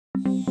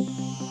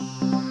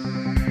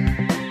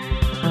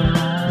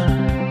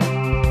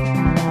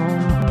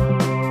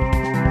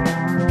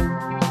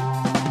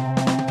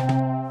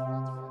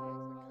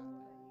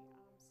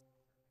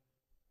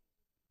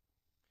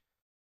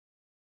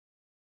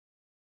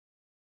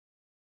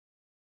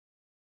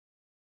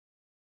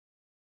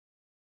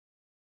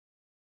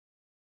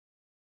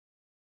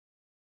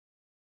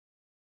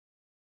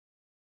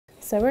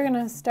So we're going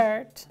to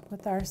start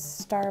with our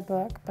star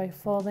book by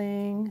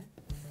folding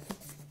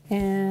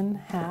in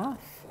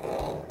half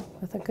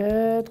with a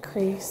good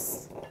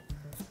crease.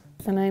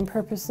 And I'm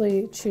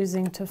purposely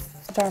choosing to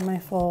start my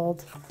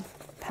fold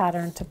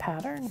pattern to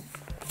pattern.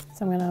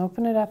 So I'm going to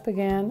open it up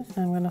again,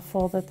 and I'm going to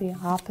fold it the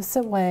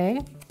opposite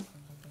way.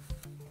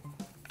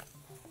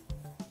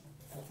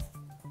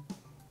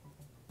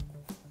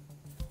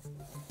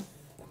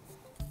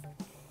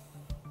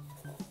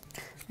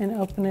 And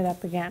open it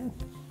up again.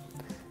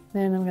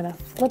 Then I'm going to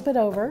flip it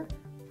over,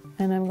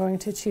 and I'm going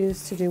to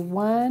choose to do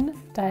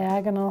one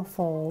diagonal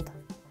fold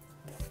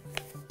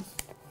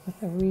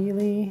with a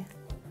really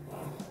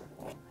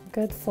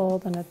good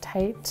fold and a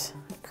tight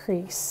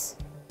crease.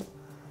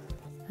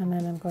 And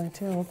then I'm going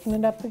to open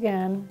it up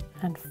again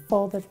and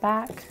fold it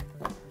back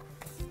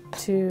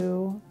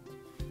to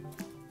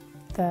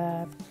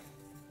the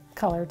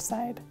colored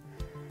side.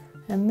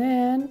 And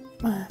then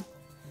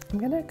I'm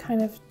going to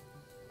kind of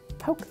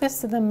poke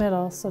this to the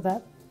middle so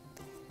that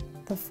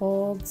the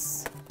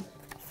folds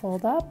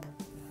fold up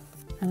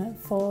and it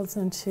folds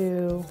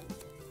into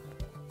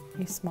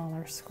a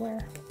smaller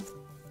square.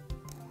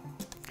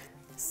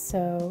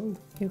 So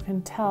you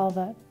can tell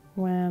that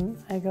when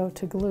I go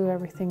to glue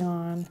everything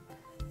on,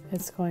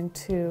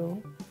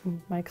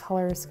 my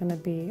color is going to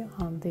be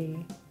on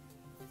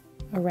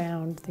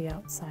around the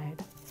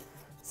outside.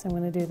 So I'm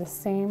going to do the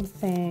same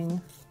thing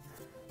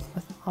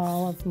with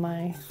all of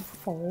my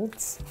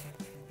folds.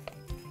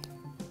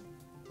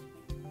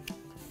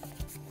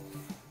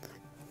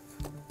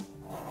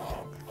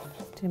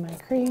 Do my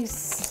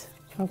crease,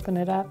 open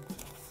it up,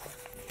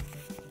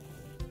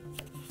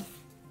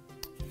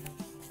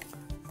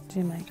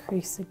 do my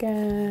crease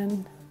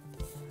again,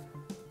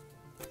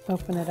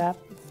 open it up,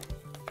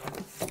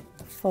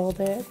 fold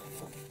it,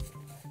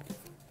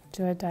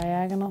 do a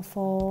diagonal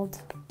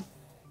fold,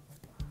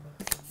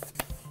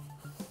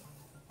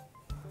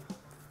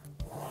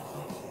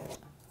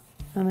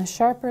 and the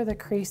sharper the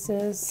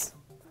creases,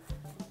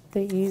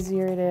 the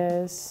easier it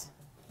is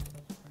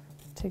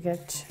to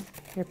get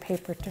your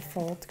paper to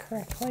fold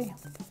correctly.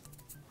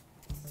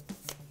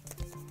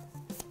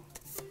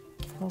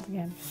 Fold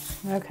again.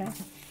 Okay. I'm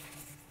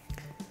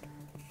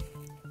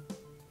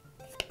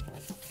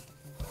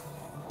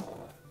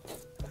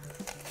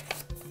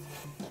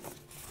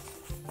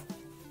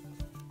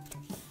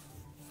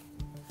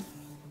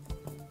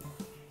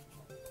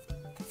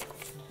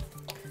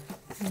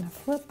going to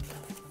flip.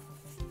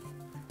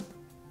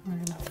 We're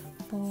going to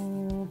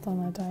fold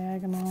on the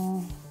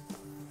diagonal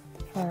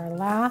for our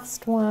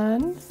last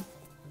one.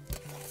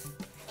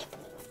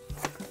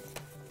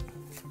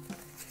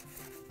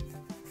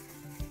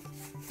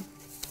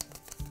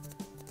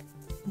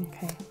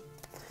 Okay,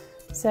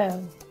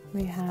 so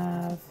we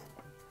have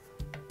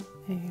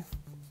a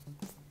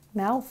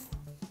mouth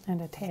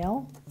and a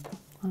tail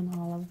on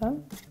all of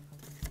them,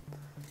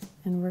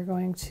 and we're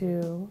going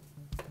to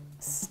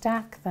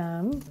stack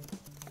them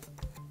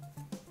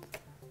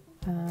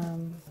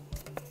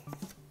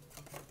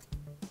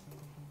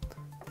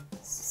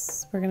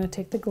we're going to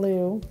take the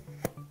glue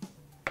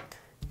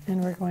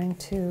and we're going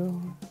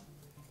to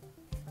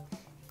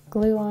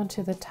glue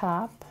onto the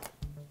top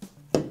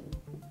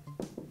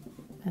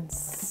and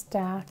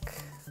stack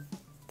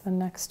the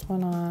next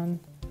one on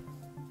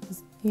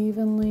as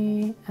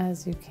evenly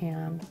as you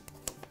can.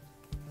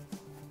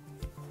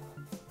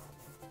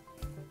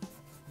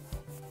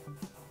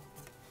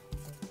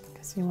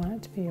 Because you want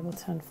it to be able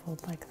to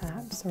unfold like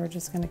that. So we're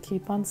just going to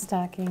keep on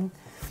stacking.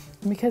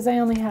 And because I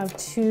only have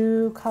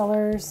two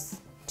colors,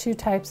 two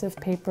types of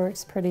paper,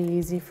 it's pretty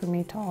easy for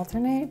me to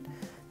alternate.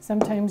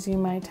 Sometimes you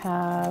might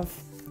have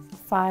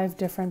 5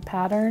 different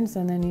patterns,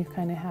 and then you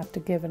kind of have to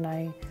give an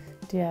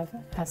idea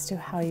as to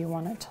how you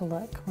want it to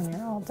look when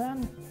you're all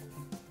done.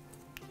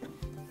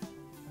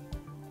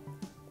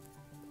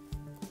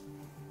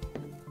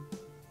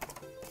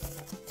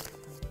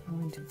 I'm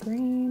going to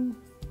green.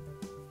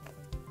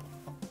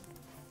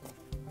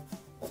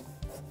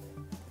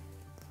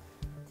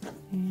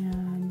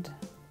 And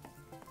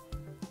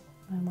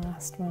my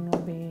last one will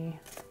be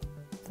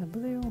the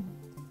blue.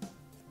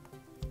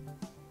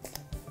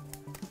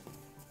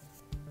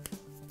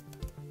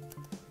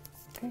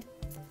 Okay.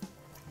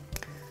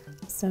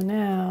 So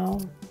now,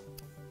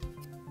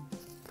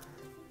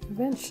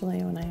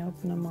 eventually when I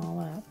open them all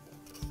up,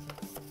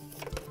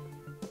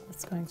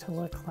 it's going to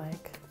look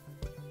like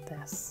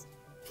this.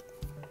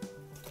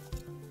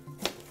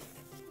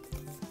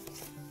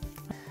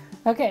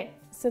 Okay,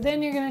 so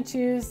then you're going to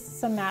choose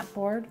some mat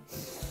board,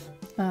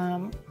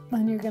 and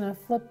you're going to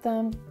flip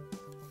them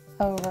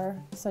over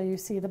so you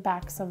see the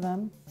backs of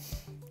them,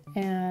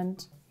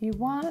 and you don't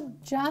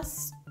want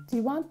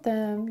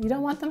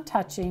them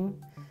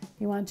touching.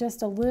 You want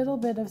just a little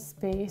bit of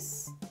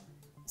space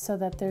so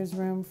that there's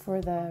room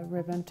for the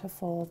ribbon to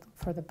fold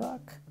for the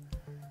book,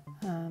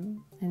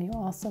 and you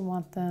also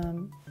want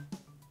them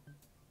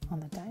on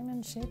the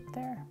diamond shape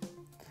there.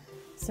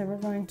 So we're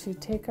going to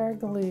take our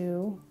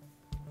glue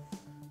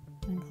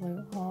and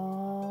glue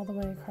all the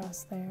way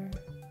across there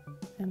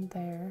and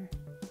there.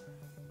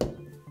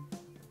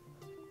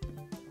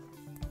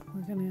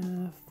 we're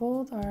gonna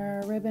fold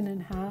our ribbon in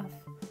half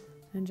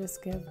and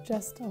just give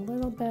just a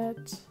little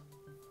bit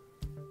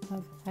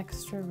of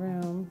extra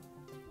room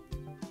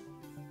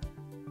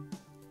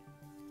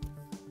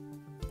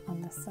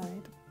on this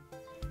side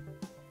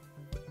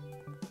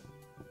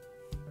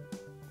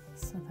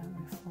so that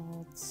we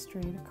fold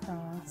straight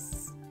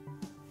across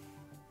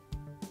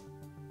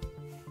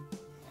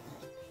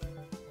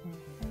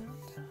like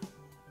that.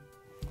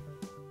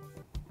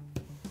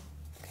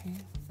 Okay.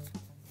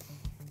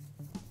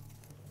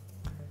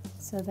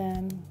 So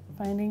then,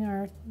 finding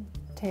our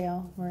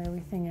tail where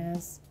everything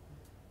is,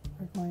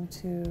 we're going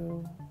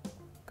to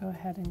go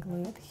ahead and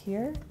glue it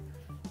here.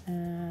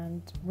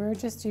 And we're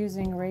just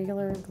using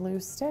regular glue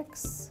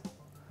sticks.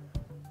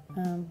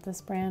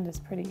 This brand is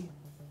pretty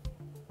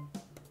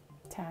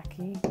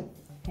tacky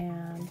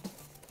and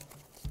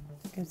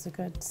gives a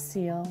good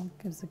seal,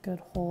 gives a good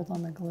hold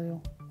on the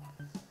glue.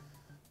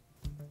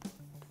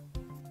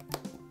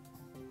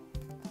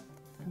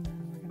 And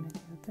then we're going to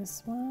do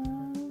this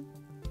one.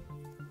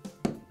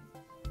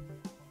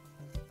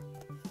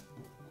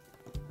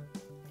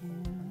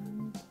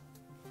 And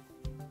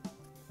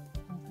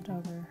fold it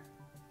over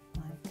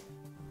like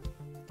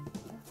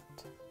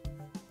that.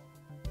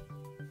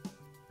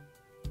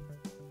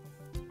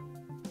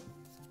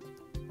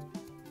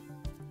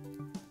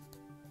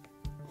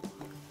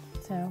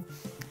 So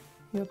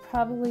you'll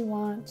probably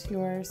want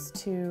yours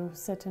to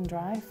sit and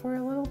dry for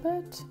a little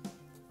bit,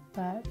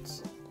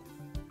 but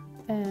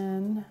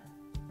then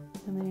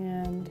in the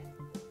end,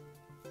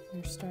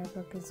 your star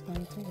book is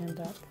going to end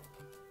up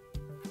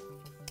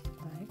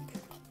like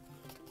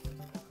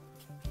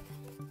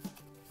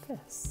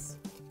this.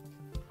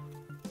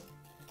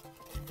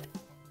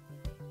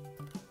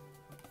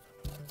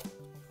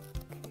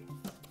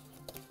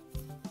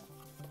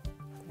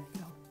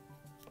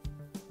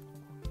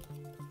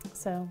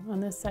 So on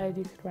this side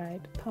you could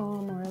write a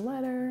poem or a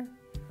letter.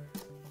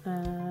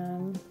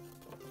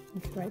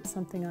 You could write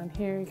something on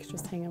here. You could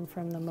just hang them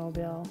from the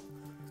mobile,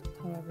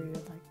 however you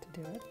would like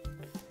to do it.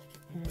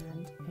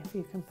 And if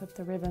you can put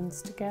the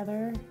ribbons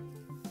together,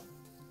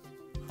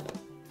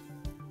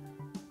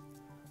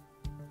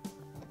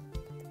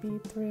 put the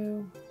bead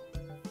through.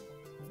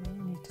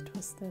 You need to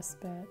twist this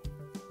bit.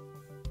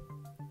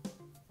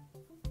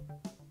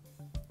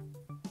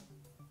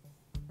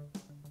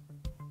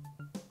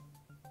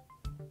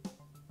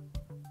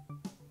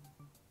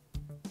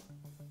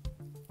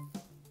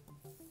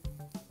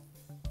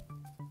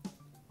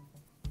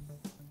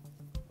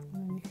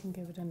 And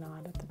give it a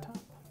knot at the top.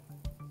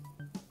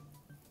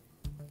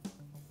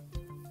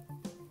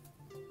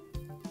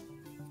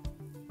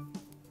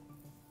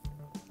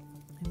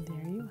 And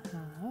there you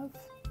have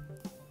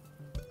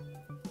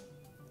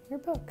your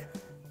book.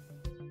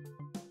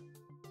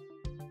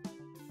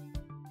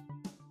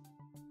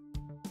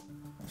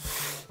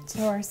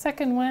 So our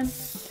second one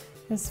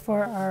is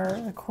for our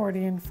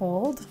accordion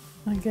fold.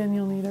 Again,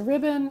 you'll need a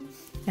ribbon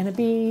and a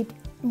bead,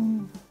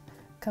 a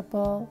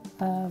couple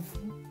of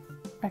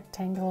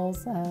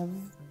rectangles of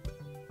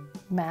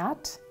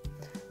mat.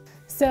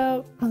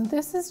 So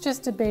this is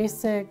just a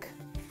basic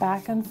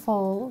back and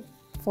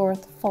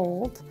forth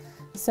fold.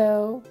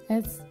 So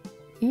it's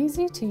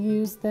easy to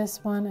use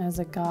this one as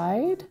a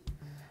guide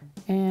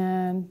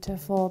and to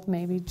fold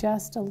maybe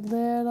just a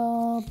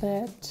little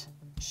bit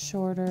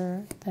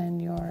shorter than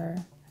your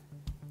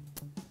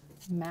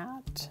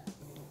mat.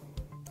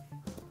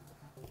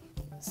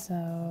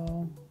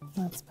 So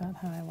that's about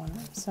how I want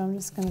it. So I'm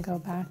just going to go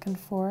back and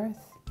forth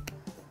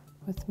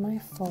with my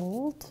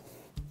fold.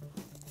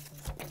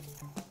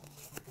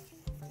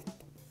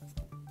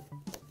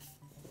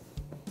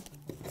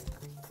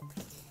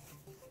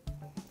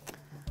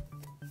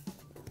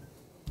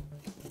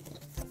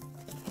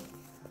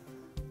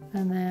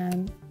 And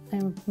then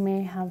I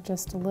may have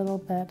just a little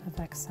bit of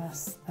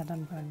excess that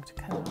I'm going to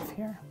cut off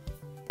here,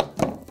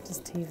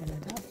 just to even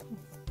it up.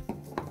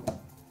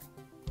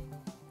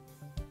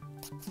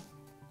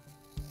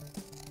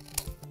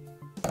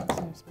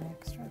 There's my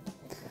extra.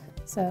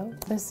 So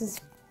this is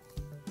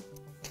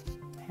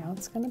how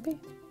it's going to be.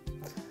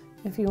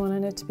 If you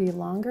wanted it to be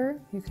longer,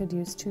 you could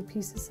use 2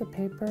 pieces of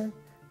paper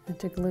and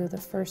to glue the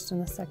first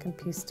and the second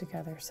piece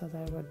together so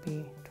that it would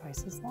be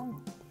twice as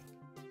long.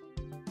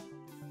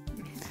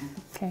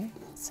 Okay,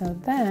 so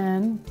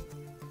then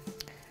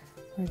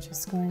we're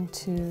just going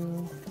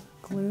to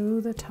glue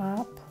the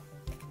top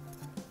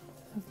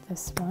of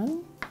this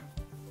one.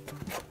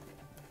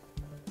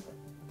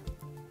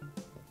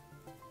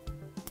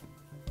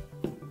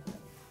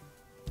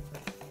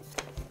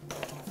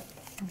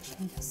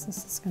 Actually, I guess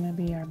this is going to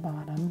be our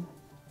bottom.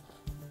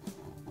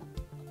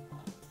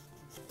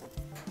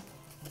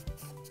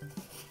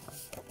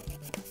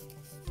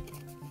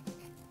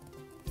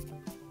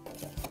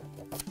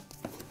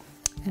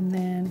 And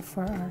then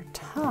for our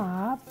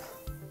top,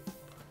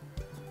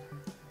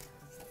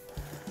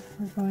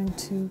 we're going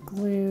to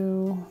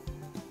glue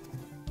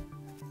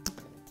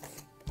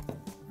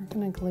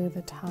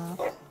the top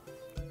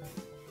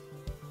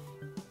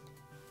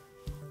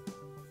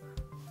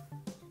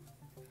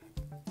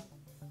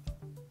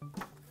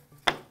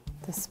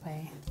this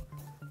way.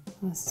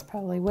 This is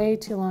probably way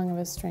too long of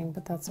a string,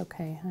 but that's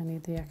okay. I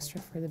need the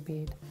extra for the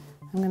bead.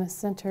 I'm going to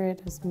center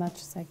it as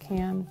much as I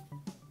can.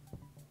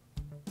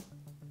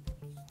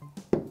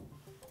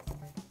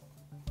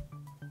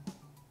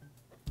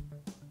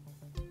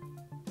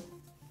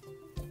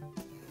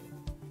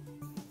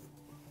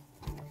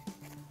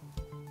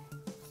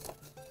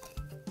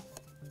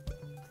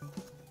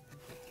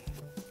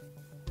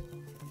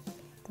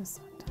 This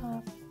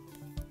on top,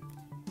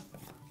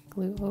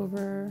 glue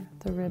over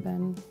the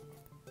ribbon.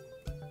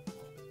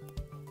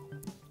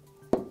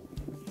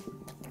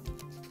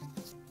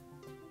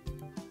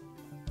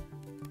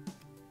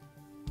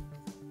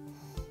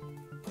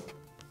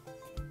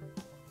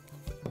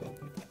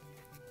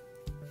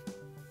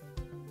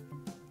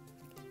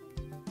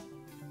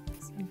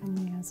 As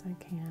evenly as I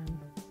can.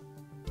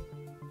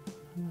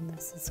 And then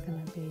this is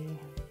going to be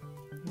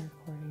your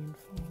accordion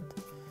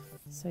fold.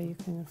 So you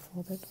can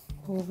fold it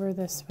over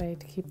this way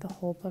to keep the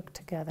whole book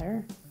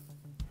together.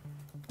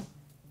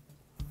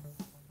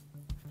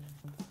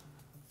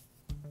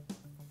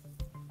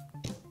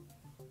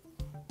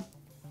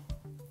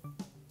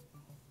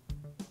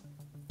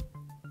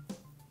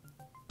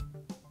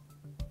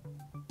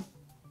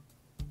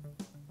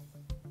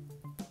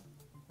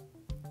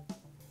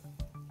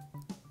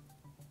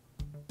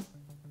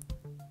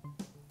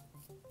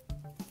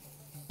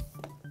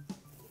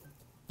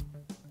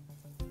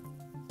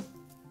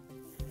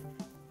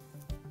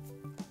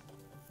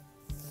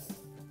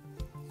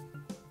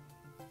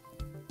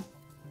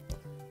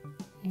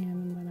 And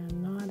I'm going to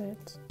knot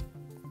it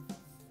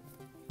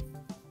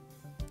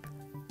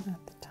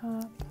at the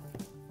top.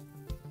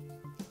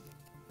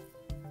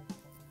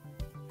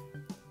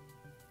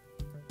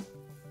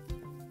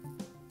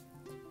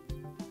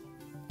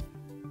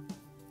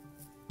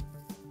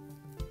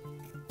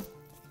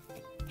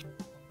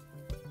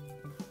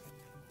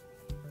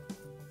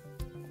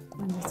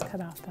 And just cut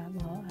off that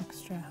little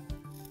extra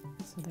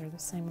so they're the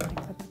same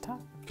length at the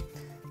top.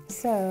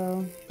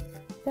 So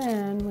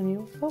then when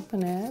you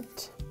open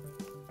it,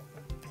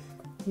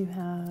 you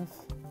have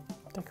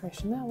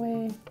decoration that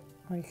way,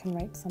 or you can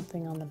write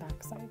something on the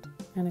back side.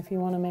 And if you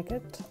want to make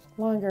it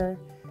longer,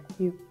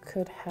 you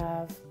could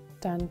have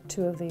done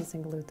 2 of these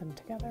and glued them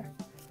together.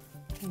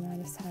 And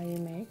that is how you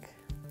make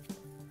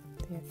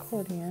the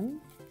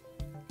accordion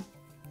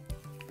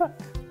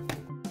book.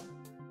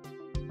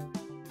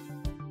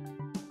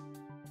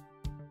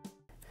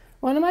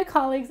 One of my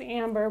colleagues,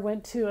 Amber,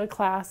 went to a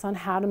class on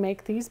how to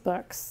make these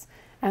books,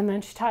 and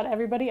then she taught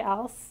everybody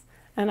else.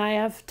 And I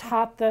have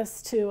taught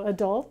this to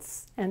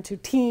adults and to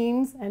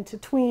teens and to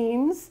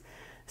tweens.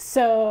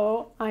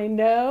 So I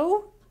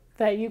know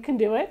that you can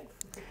do it.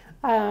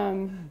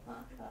 And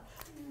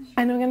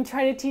I'm going to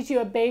try to teach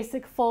you a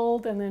basic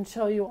fold and then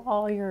show you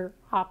all your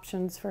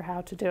options for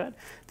how to do it.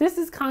 This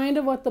is kind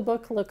of what the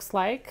book looks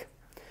like.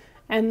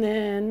 And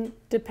then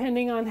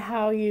depending on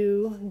how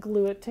you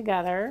glue it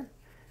together,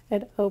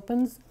 it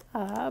opens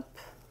up.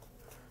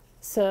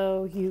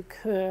 So you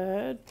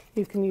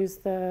can use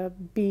the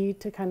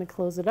bead to kind of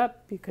close it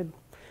up. You could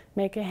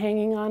make a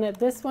hanging on it.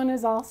 This one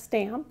is all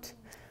stamped,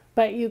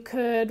 but you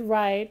could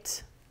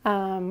write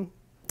a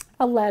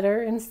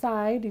letter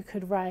inside. You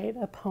could write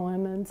a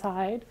poem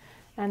inside.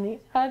 And the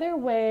other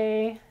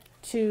way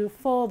to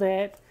fold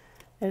it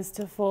is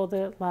to fold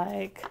it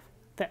like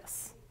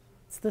this.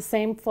 It's the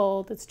same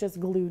fold, it's just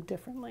glued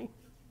differently.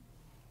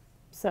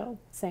 So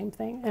same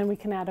thing, and we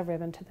can add a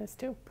ribbon to this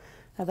too,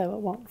 although it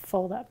won't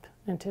fold up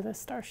into the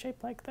star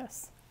shape like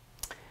this.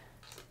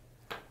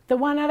 The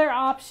one other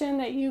option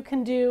that you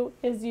can do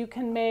is you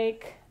can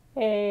make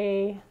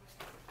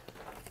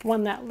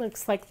one that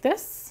looks like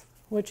this,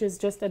 which is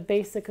just a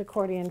basic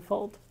accordion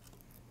fold,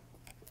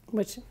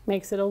 which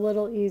makes it a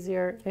little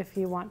easier if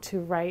you want to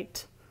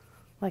write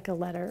like a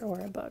letter or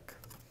a book,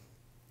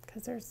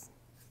 because there's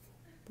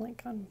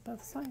blank on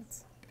both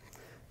sides.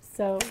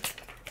 So,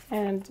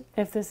 and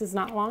if this is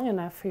not long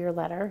enough for your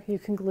letter, you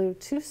can glue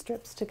 2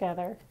 strips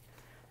together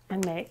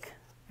and make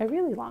a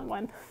really long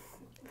one.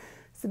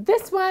 So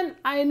this one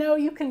I know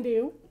you can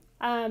do.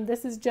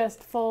 This is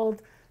just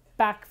fold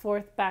back,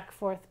 forth, back,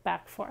 forth,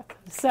 back, forth.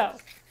 So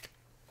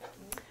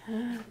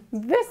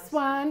this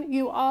one,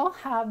 you all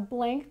have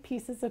blank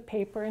pieces of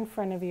paper in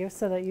front of you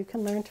so that you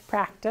can learn to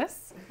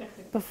practice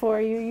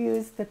before you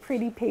use the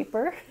pretty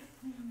paper.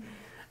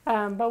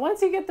 But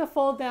once you get the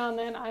fold down,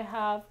 then I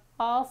have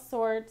all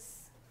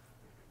sorts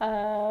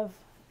of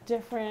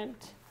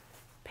different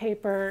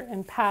paper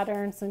and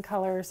patterns and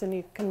colors, and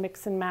you can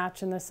mix and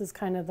match, and this is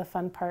kind of the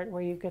fun part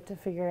where you get to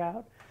figure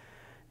out,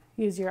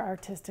 use your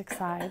artistic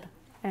side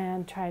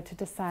and try to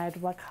decide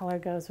what color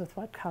goes with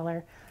what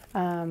color.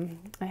 I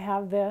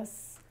have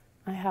this,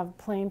 I have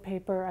plain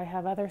paper, I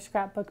have other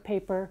scrapbook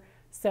paper,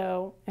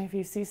 so if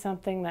you see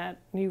something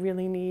that you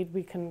really need,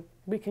 we can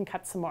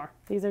cut some more.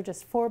 These are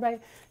just 4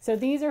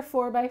 these are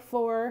 4 by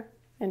 4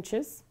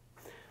 inches.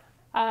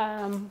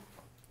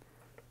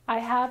 I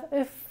have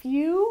a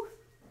few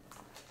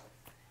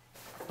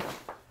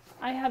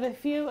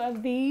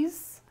of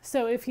these,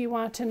 so if you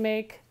want to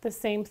make the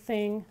same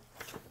thing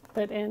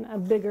but in a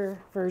bigger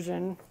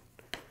version,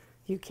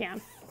 you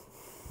can.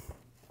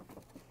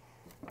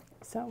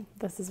 So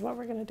this is what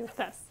we're going to do with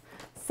this.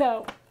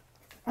 So,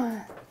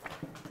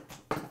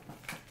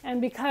 and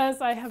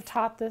because I have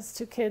taught this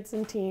to kids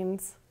and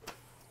teens,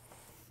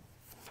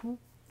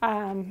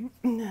 I'm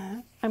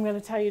going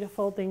to tell you to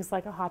fold things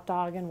like a hot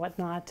dog and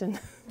whatnot, and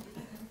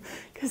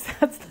because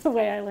that's the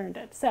way I learned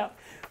it. So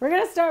we're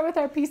going to start with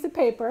our piece of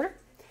paper,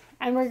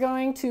 and we're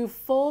going to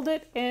fold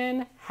it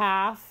in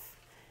half,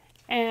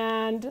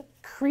 and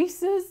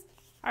creases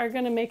are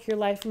going to make your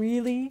life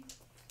really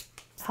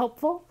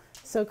helpful.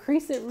 So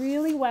crease it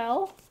really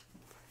well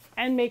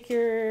and make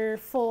your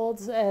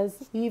folds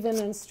as even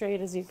and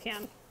straight as you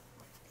can.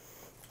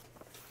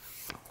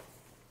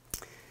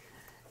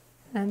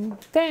 And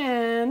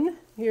then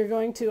you're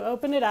going to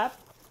open it up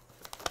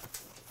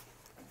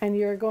and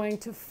you're going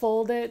to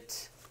fold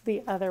it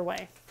the other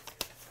way.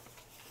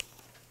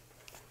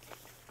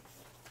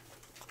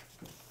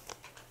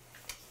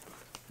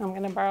 I'm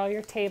going to borrow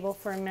your table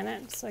for a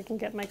minute so I can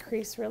get my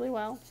crease really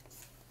well.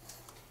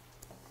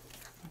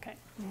 Okay.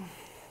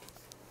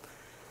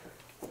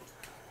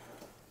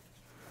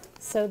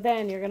 So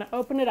then you're going to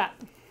open it up.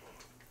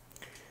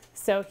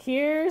 So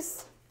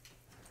here's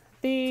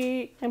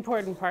the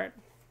important part.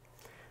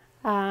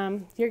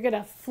 You're going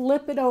to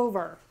flip it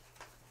over,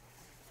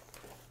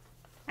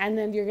 and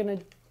then you're going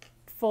to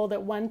fold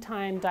it one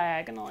time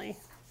diagonally.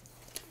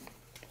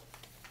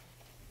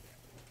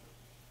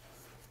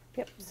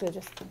 Yep, so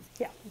just,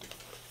 yeah.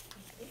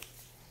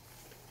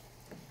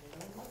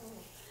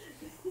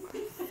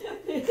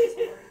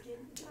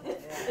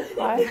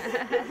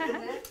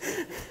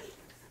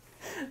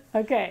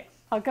 Okay,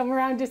 I'll come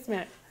around just a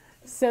minute.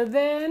 So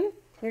then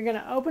you're going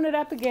to open it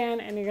up again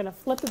and you're going to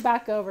flip it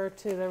back over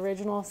to the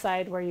original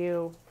side where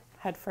you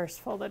had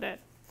first folded it.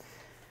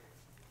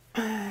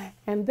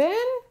 And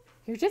then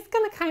you're just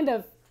going to kind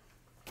of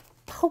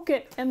poke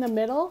it in the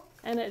middle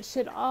and it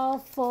should all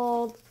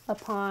fold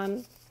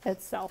upon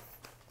itself.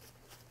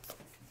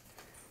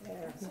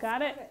 You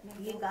got it?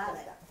 You got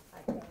it.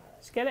 Did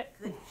you get it?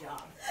 Good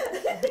job.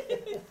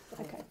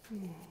 Okay.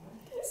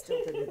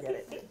 Still didn't get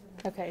it.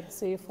 Okay,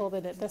 so you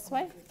folded it this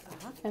way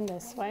and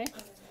this way,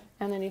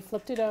 and then you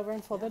flipped it over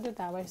and folded it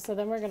that way. So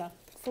then we're going to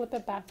flip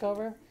it back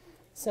over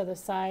so the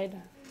side.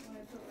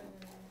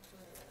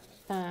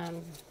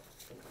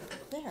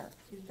 There,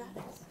 you got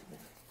it.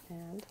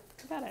 And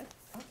you got it.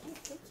 Okay,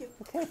 thank you.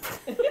 Okay.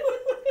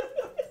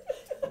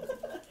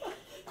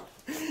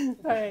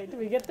 All right, did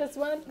we get this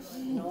one?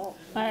 No. All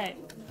right.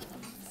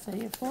 So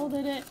you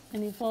folded it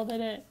and you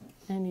folded it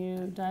and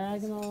you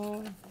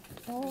diagonal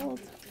fold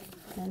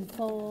and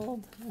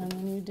fold, and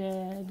then you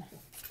did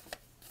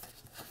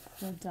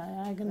the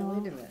diagonal.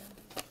 Wait a minute.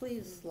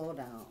 Please slow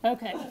down.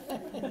 Okay.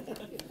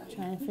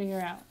 Trying to figure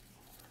out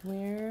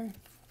where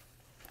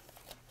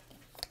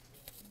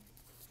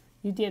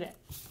you did it.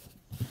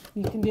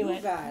 You can do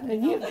it. Got it.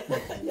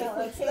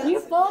 And you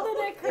folded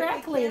it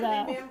correctly, I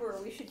can't though. remember.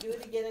 We should do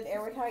it again at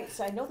Arrowhead Heights.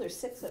 I know there's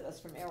 6 of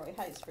us from Arrowhead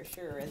Heights for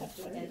sure, and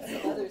some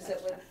others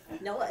that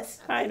would know us.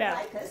 I know.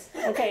 Like us.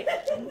 Okay.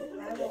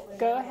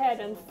 Go ahead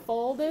and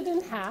fold it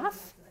in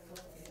half.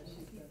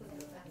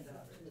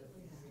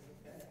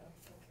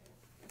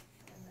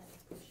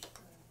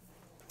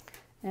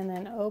 And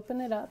then open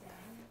it up.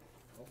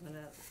 Open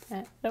it.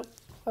 And, nope.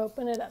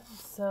 Open it up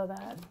so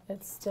that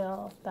it's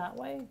still that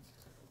way.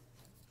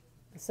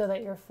 So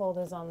that your fold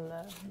is on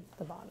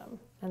the bottom.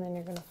 And then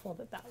you're going to fold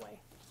it that way.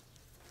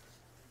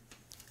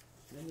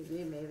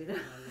 Maybe, maybe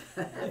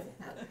not.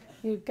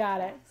 You got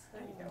it.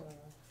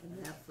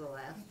 And that's the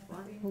last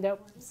one.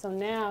 Nope. So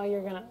now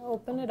you're going to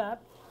open it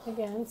up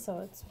again so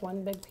it's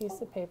one big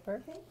piece of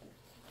paper.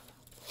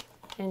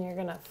 And you're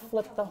going to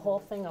flip the whole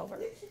thing over.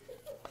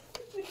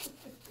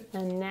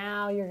 And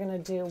now you're going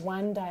to do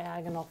one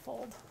diagonal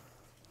fold.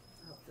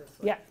 Up this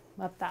way.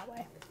 Yeah, up that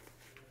way.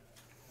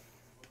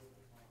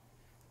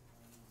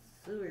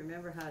 Sue,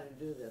 remember how to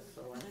do this,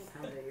 so when I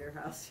come to your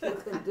house, you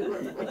can do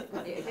it with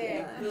me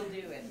again. We'll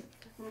do it.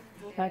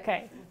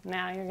 Okay,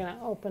 now you're going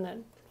to open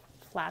it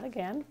flat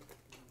again,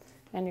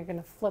 and you're going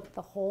to flip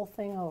the whole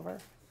thing over.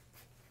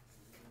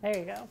 There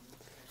you go.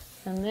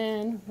 And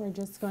then we're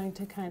just going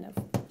to kind of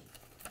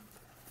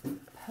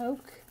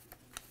poke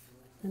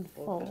and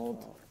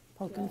fold.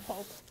 Poke and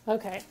fold.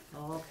 Okay.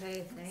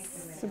 Okay, thank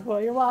you, So, ma'am.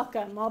 well, you're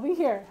welcome. I'll be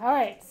here. All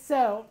right.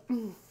 So,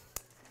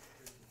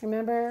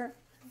 remember,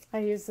 I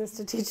use this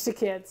to teach the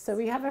kids. So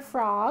we have a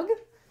frog,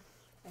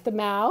 the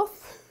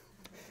mouth,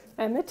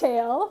 and the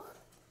tail.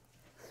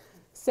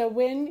 So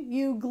when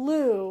you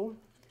glue,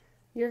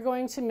 you're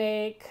going to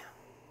make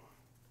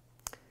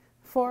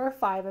 4 or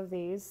 5 of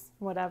these,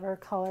 whatever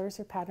colors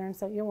or patterns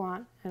that you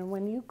want. And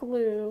when you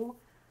glue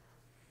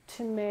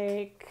to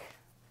make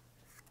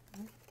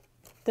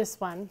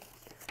this one,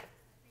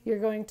 you're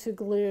going to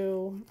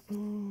glue,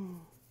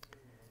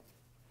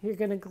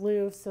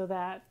 so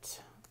that,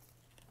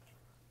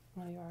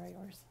 well, you are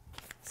yours,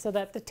 so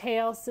that the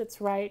tail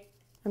sits right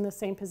in the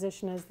same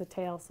position as the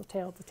tail, so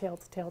tail to tail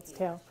to tail to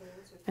tail.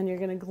 And you're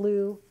going to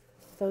glue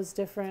those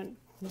different,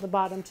 the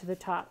bottom to the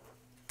top.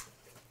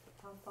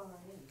 How far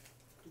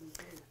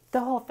The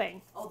whole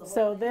thing. Oh, the whole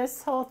So thing.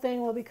 this whole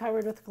thing will be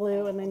covered with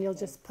glue, and then you'll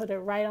just put it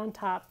right on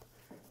top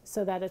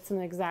so that it's in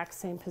the exact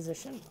same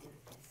position.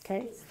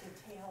 Okay? Is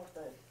the tail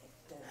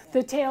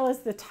The tail is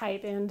the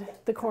tight end,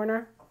 the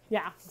corner.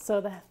 Yeah.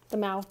 So the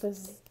mouth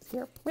is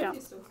here. Yeah. I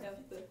just don't have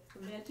the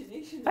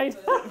imagination I of a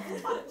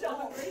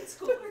grade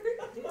schooler.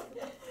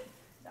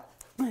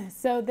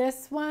 So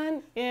this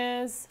one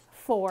is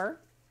 4.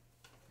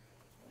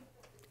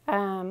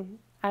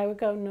 I would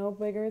go no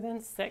bigger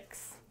than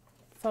 6.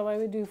 So I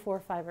would do 4,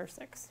 5, or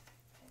 6.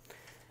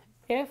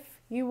 If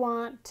you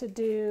want to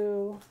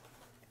do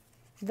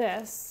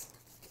this,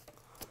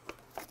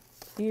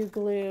 you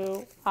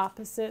glue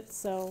opposites.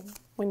 So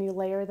when you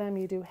layer them,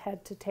 you do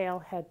head to tail,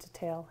 head to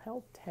tail,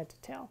 head to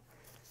tail.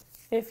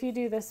 If you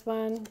do this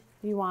one,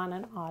 you want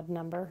an odd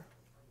number.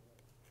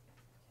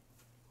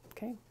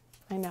 Okay,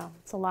 I know,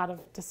 it's a lot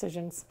of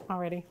decisions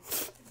already.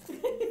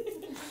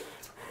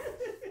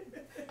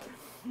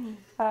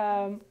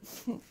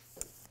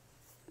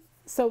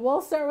 So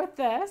we'll start with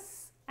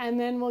this, and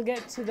then we'll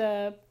get to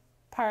the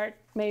part,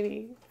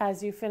 maybe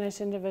as you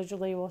finish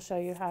individually, we'll show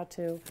you how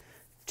to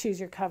choose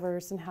your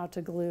covers and how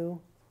to glue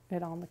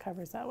it on the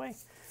covers that way.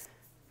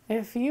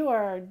 If you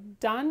are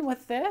done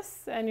with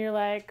this and you're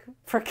like,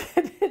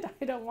 forget it,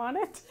 I don't want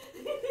it,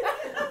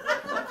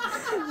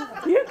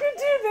 you can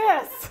do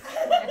this.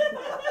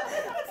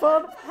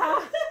 Fold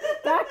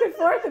back and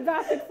forth and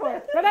back and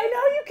forth. But I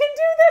know you can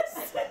do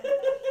this.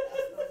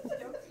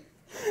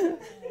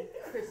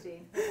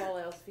 Christine, if all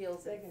else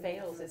fails,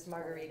 it's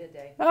margarita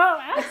day. Oh,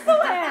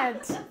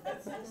 excellent.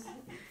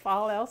 If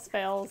all else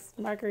fails,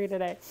 margarita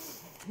day.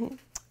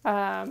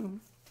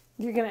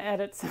 You're going to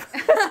edit some,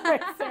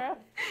 right, Sarah?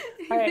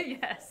 All right.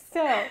 Yes.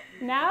 So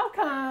now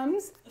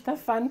comes the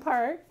fun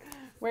part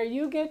where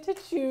you get to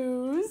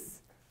choose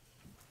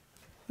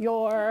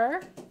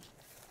your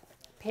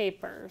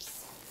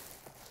papers.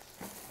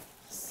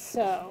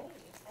 So,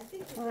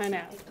 I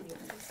know.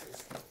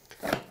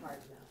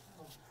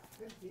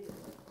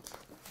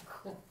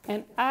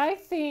 And I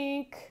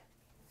think,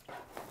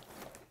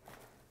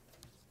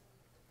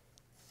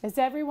 does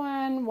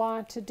everyone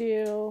want to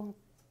do,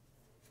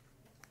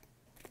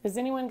 is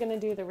anyone going to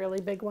do the really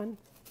big one?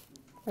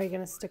 Or are you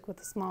going to stick with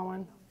the small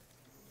one?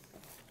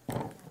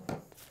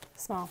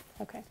 Small,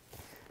 okay.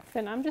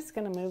 Then I'm just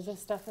going to move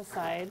this stuff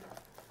aside.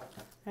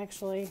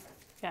 Actually,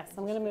 yes,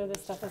 I'm going to move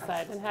this stuff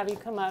aside and have you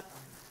come up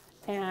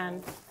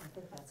and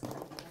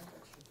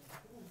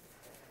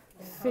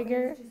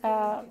figure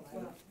out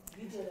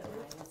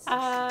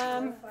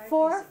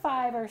 4,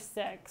 5, or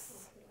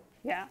 6.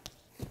 Yeah,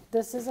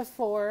 this is a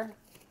 4.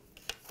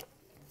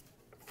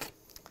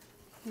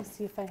 Let me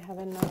see if I have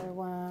another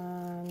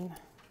one.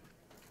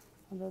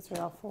 Oh, those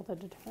are all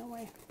folded a different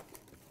way.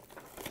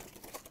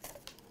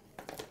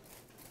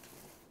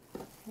 I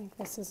think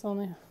this is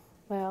only,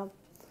 well,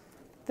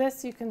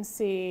 this you can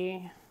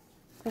see,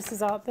 this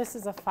is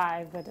a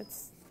 5, but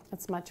it's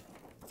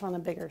on a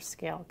bigger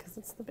scale because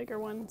it's the bigger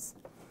ones.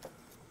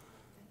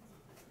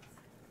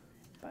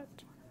 But,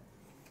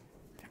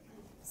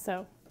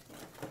 so,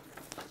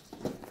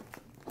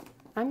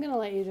 I'm going to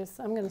let you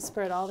I'm going to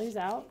spread all these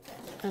out,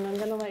 and I'm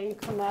going to let you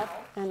come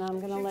up, and I'm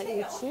going to let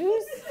you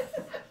choose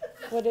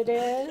what it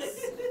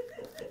is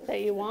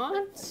that you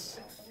want.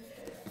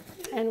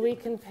 And we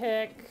can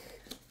pick,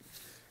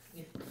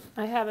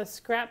 I have a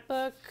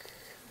scrapbook.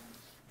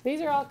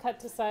 These are all cut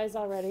to size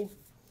already.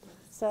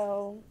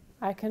 So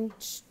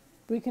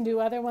we can do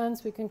other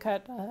ones. We can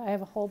cut, I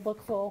have a whole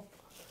book full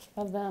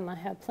of them. I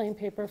have plain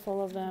paper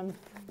full of them.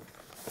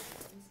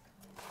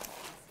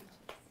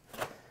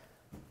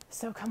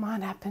 So come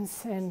on up and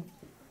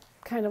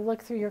kind of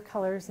look through your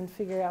colors and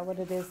figure out what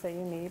it is that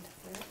you need.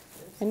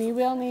 And you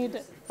will need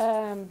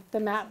the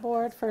mat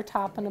board for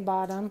top and the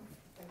bottom.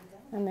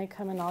 And they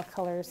come in all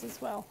colors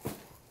as well.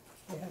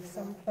 There's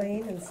some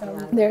plain and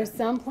some. There's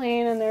some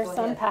plain and there's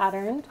some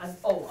patterned.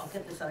 I'll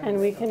get this out. And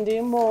we can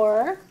do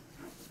more.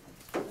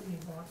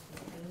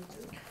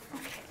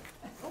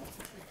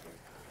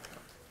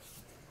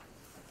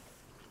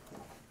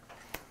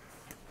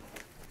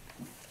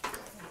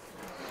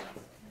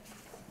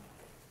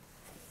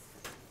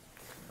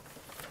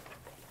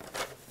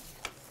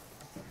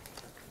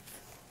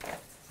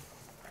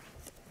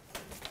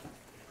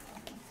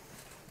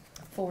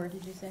 Four,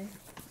 did you say?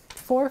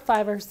 4,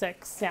 5, or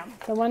 6. Yeah,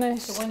 the one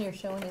The one you're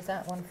showing, is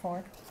that 1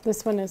 4?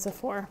 this one is a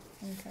 4.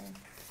 Okay,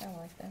 I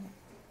like that.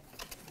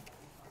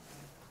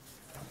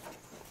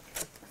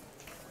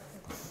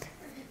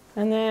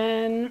 And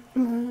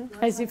then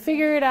as you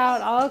figure it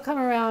out, I'll come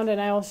around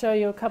and I will show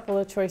you a couple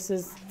of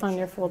choices on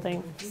your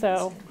folding.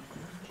 So